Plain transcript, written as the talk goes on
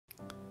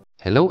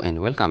Hello and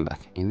welcome back.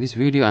 In this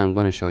video I'm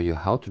going to show you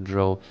how to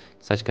draw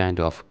such kind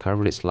of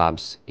curved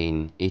slabs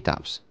in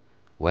ETABS.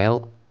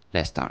 Well,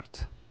 let's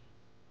start.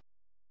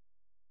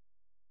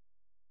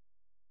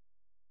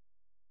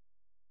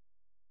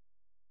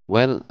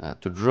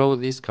 To draw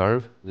this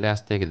curve,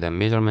 let's take the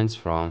measurements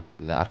from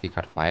the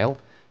ArchiCAD file.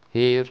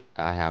 Here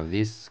I have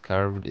this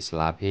curved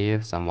slab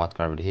here, somewhat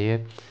curved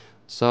here.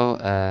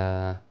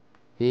 Here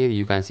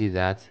you can see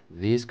that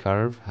this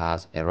curve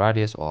has a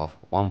radius of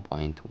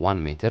 1.1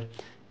 meter,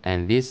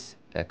 and this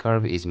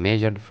curve is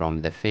measured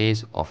from the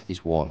face of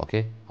this wall,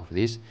 okay, of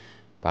this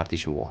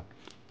partition wall.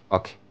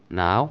 Okay,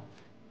 now,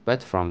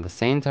 but from the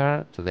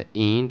center to the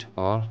end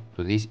or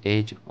to this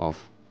edge of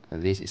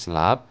this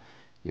slab,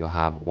 you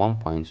have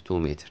 1.2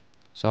 meter.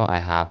 So I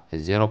have a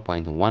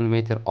 0.1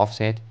 meter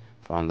offset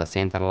from the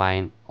center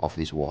line of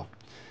this wall.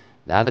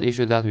 The other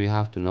issue that we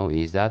have to know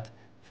is that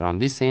from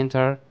this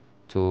center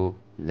to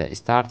the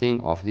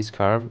starting of this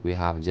curve, we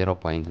have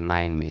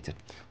 0.9 meter.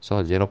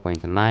 So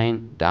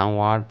 0.9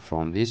 downward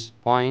from this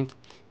point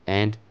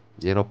and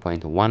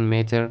 0.1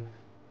 meter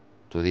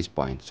to this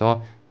point.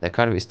 So the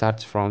curve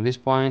starts from this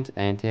point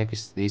and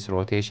takes this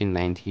rotation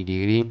 90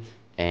 degree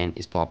and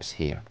stops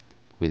here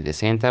with the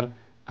center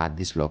at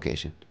this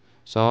location.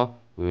 So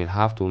we will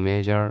have to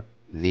measure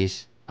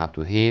this up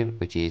to here,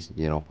 which is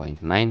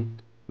 0.9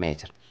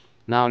 meter.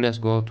 Now let's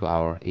go to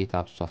our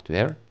ETABS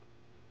software.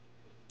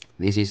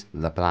 This is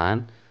the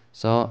plan.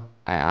 So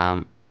I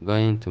am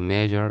going to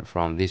measure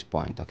from this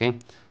point. Okay,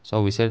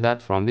 so we said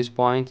that from this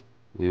point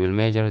we will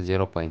measure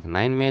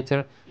 0.9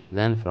 meter.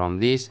 Then from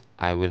this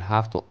I will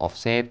have to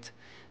offset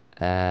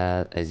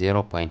a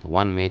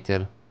 0.1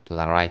 meter to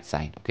the right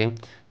side. Okay,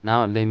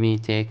 now let me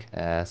take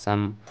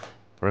some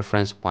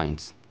reference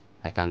points.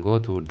 I can go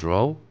to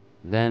draw,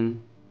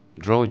 then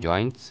draw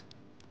joints.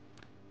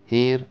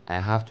 Here I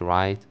have to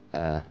write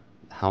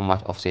how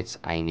much offsets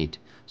I need.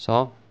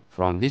 So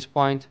from this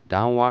point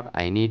downward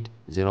I need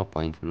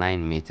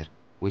 0.9 meter,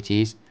 which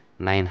is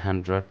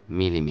 900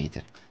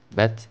 millimeter.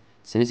 But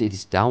since it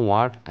is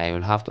downward, I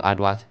will have to add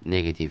what?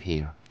 Negative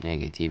here,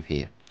 negative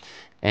here.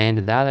 And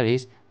the other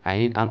is I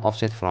need an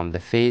offset from the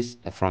face,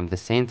 from the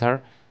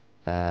center,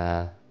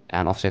 an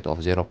offset of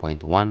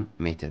 0.1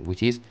 meter,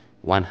 which is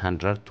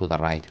 100 to the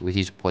right, which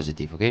is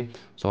positive. Okay,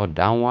 so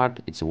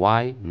downward it's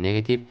y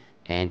negative,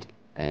 and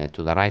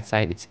to the right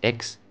side it's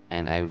x,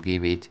 and I will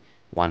give it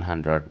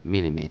 100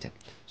 millimeter.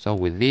 So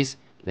with this,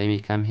 let me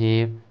come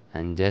here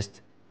and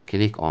just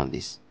click on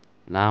this.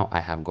 Now I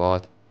have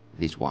got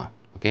this one.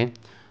 Okay,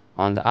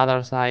 on the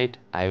other side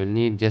I will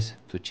need just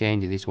to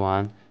change this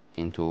one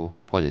into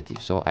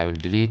positive, so I will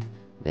delete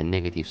the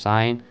negative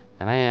sign,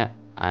 and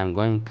I'm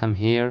going to come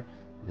here,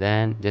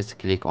 then just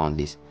click on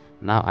this.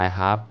 Now I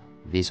have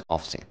this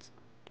offset.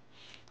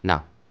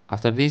 Now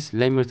after this,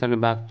 let me return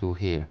back to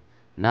here.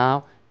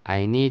 Now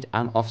I need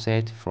an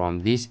offset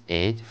from this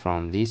edge,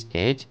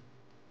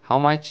 how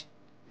much?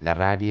 The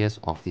radius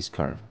of this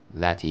curve,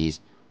 that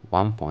is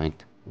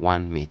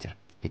 1.1 meter.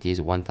 It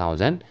is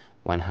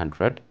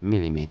 1100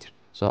 millimeter.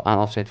 So an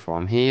offset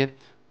from here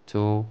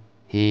to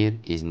here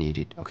is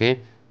needed. Okay,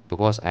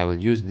 because I will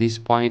use this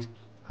point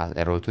as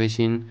a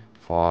rotation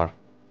for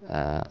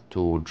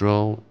to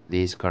draw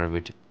this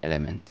curved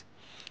element.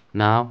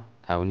 Now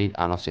I will need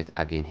an offset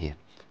again here.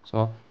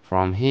 So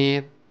from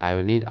here I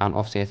will need an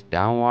offset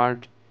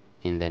downward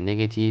in the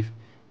negative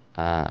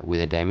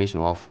with a dimension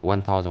of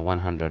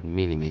 1100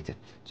 millimeter.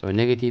 So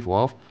negative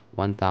of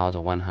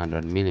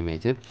 1100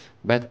 millimeter,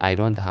 but I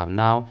don't have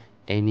now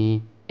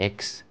any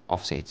x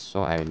offsets,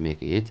 so I will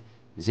make it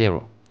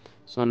 0.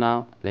 So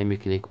now let me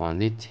click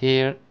on it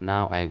here.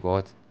 Now I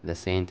got the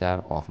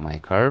center of my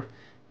curve,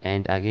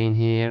 and again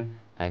here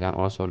I can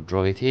also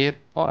draw it here,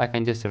 or I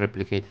can just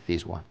replicate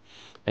this one.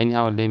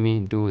 Anyhow, let me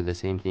do the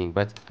same thing,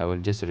 but I will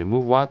just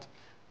remove what?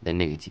 The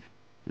negative.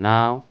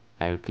 Now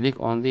I will click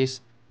on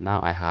this. Now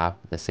I have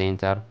the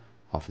center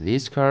of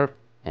this curve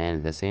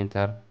and the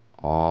center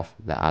of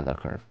the other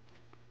curve.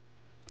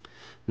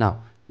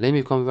 Now let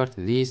me convert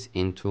this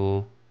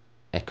into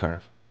a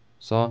curve.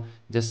 So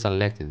just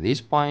select this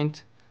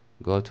point,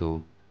 go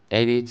to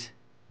edit,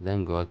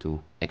 then go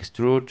to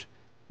extrude,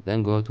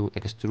 then go to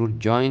extrude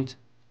joint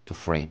to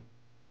frame.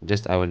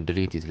 Just I will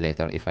delete it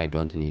later if I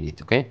don't need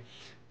it. Okay,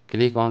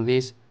 click on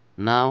this.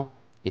 Now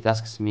it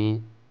asks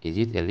me, is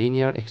it a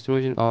linear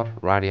extrusion or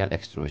radial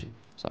extrusion?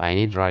 So I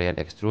need radial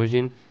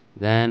extrusion.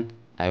 Then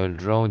I will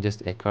draw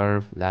just a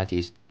curve that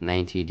is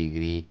 90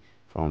 degree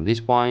from this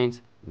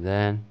point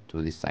then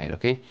to this side.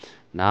 Okay,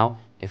 now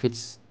if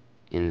it's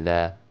in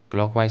the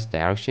clockwise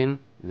direction,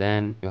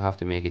 then you have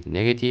to make it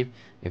negative.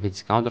 If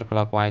it's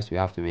counterclockwise, you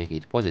have to make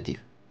it positive.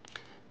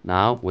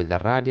 Now with the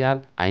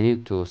radial, I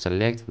need to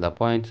select the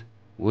point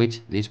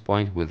which this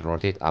point will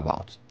rotate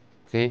about.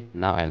 Okay,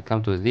 now I'll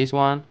come to this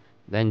one,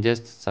 then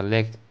just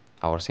select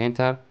our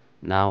center.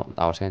 Now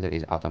our center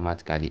is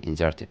automatically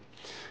inserted.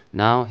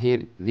 Now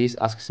here this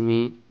asks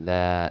me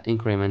the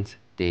increment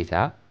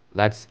data,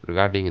 that's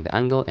regarding the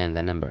angle and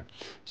the number.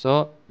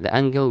 So the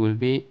angle will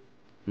be,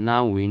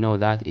 now we know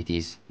that it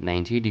is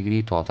 90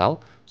 degree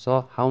total.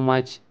 So how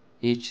much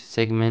each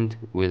segment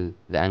will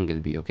the angle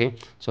be, okay?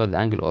 So the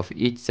angle of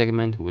each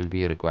segment will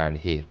be required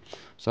here.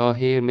 So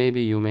here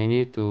maybe you may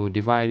need to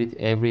divide it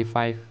every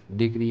 5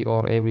 degree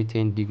or every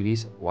 10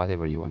 degrees,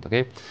 whatever you want,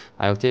 okay?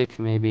 I'll take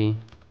maybe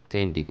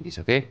 10 degrees,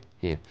 okay?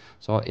 Here,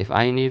 so if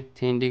I need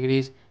 10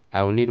 degrees,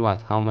 I will need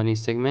what? How many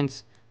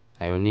segments?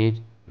 I will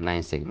need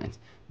 9 segments.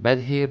 But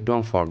here,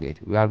 don't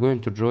forget, we are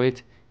going to draw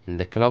it in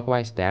the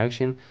clockwise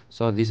direction,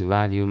 so this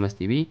value must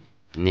be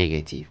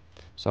negative.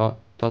 So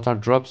total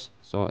drops,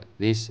 so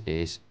this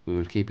is, we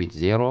will keep it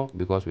 0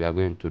 because we are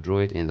going to draw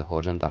it in the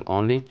horizontal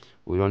only.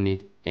 We don't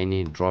need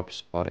any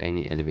drops or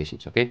any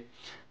elevations, okay?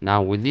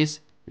 Now with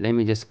this, let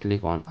me just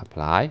click on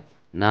apply.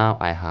 Now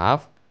I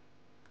have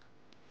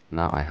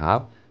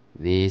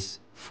this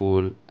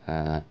full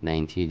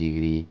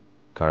 90-degree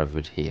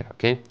curve here,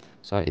 okay?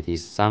 So it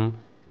is some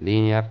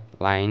linear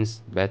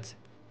lines but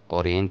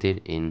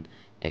oriented in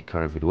a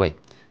curved way.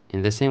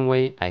 In the same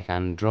way, I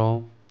can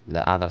draw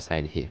the other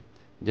side here.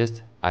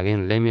 Just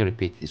again, let me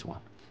repeat this one.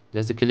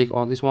 Just click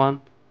on this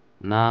one.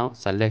 Now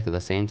select the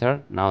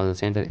center. Now the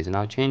center is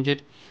now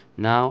changed.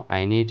 Now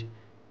I need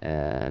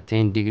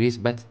 10 degrees,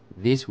 but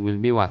this will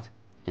be what?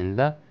 In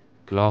the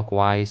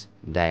clockwise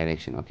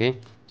direction, okay?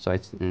 So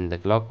it's in the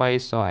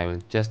clockwise, so I will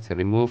just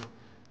remove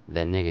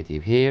the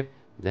negative here.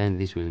 Then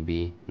this will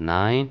be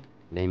 9.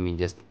 Let me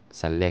just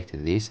select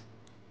this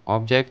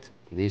object,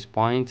 this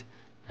point,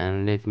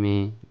 and let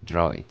me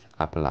draw it,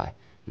 apply.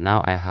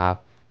 Now I have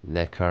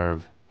the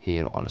curve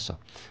here also.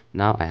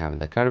 Now I have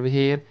the curve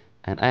here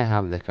and I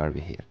have the curve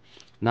here.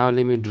 Now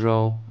let me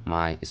draw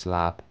my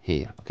slab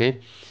here,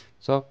 okay?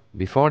 So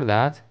before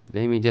that,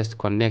 let me just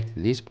connect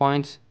these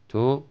points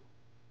to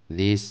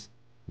this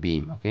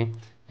beam, okay,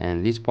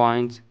 and this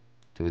point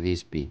to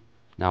this beam.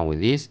 Now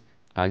with this,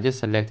 I'll just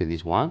select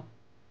this one,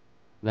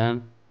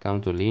 then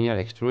come to linear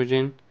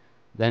extrusion.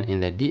 Then in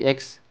the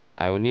dx,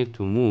 I will need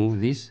to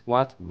move this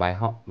what by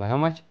how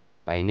much?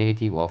 By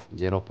negative of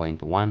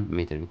 0.1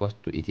 meter, because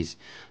it is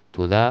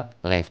to the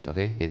left,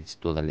 okay? It's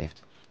to the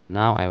left.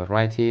 Now I will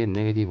write here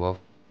negative of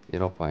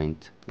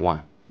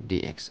 0.1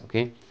 dx,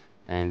 okay?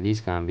 And this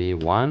can be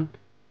 1,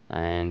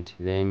 and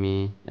let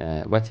me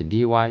but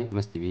dy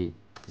must be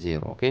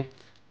 0, okay?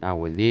 Now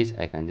with this,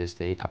 I can just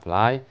say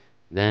apply.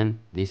 Then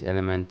this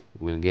element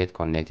will get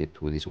connected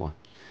to this one.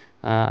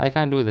 I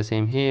can do the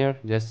same here.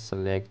 Just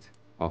select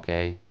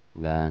okay.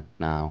 Then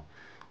now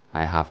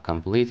I have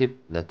completed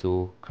the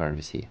two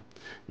curves here.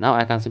 Now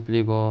I can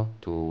simply go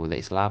to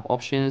the slab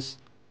options.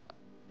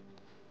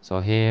 So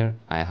here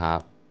I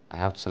have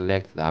to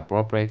select the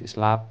appropriate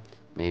slab,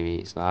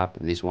 maybe slab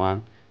this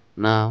one.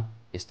 Now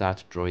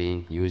start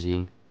drawing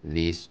using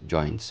these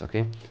joints,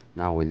 okay?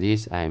 Now with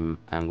this, I'm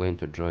going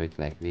to draw it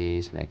like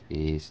this, like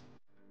this.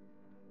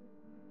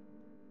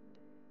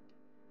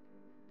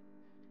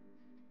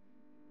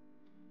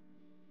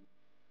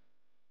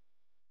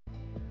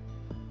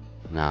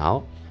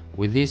 Now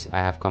with this, I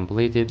have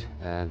completed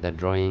the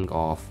drawing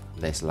of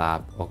the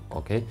slab,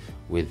 okay,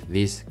 with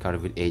these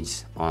curved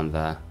edges on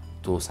the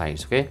two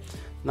sides, okay?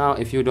 Now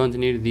if you don't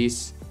need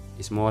this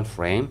small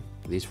frame,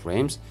 these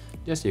frames,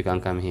 just you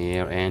can come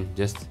here and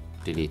just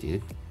delete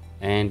it,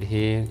 and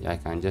here I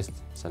can just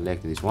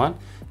select this one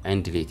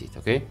and delete it,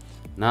 okay?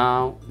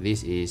 Now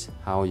this is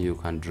how you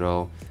can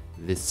draw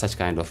such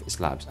kind of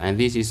slabs, and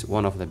this is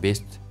one of the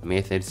best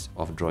methods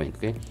of drawing,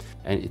 okay?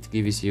 And it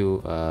gives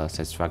you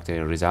satisfactory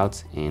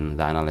results in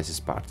the analysis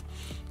part.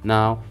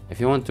 Now if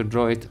you want to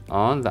draw it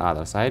on the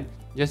other side,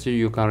 just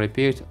you can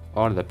repeat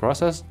all the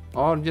process,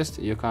 or just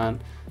you can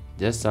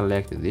just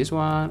select this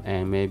one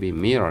and maybe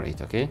mirror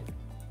it, okay?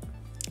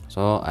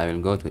 So I will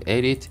go to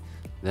edit,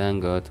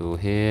 then go to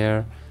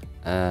here,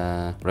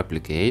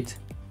 replicate,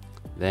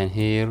 then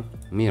here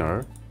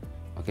mirror,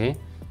 okay?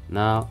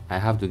 Now I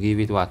have to give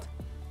it what?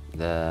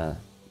 The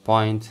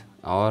point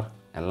or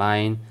a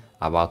line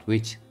about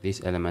which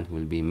this element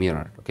will be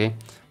mirrored, okay?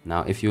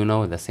 Now if you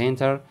know the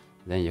center,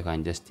 then you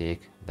can just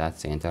take that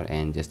center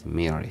and just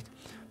mirror it.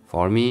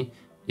 For me,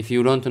 if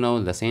you don't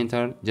know the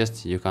center,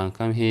 just you can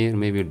come here,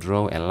 maybe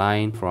draw a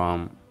line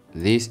from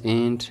this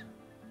end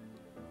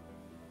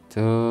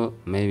to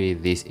maybe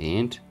this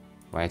end,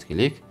 right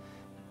click.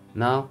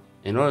 Now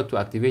in order to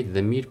activate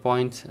the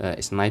midpoint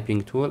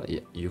sniping tool,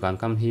 you can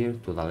come here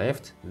to the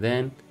left,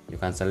 then you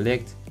can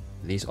select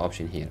this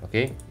option here,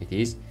 okay? It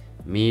is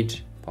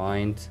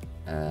midpoint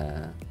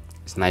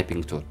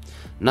sniping tool.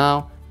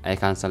 Now I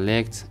can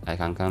select, I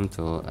can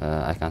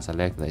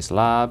select the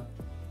slab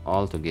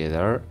all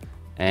together,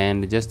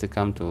 and just to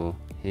come to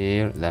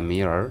here the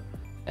mirror,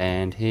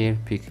 and here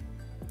pick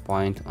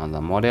point on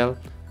the model,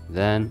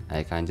 then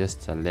I can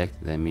just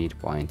select the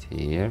midpoint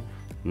here.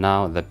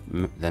 Now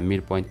the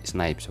midpoint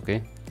snipes,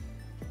 okay?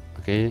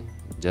 Okay,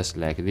 just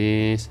like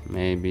this,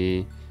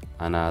 maybe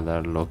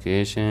another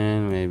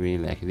location, maybe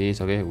like this,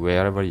 okay?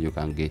 Wherever you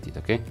can get it,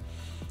 okay?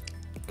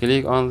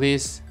 Click on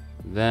this,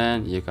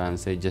 then you can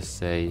say, just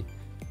say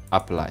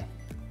apply.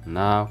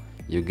 Now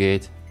you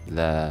get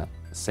the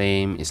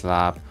same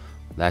slab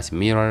that's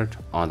mirrored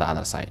on the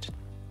other side.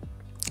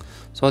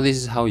 So this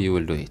is how you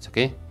will do it,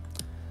 okay?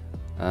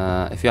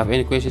 If you have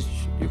any questions,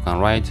 you can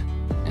write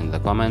in the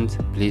comment.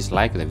 Please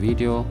like the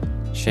video,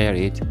 share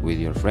it with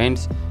your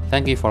friends.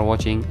 Thank you for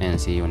watching and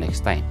see you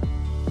next time.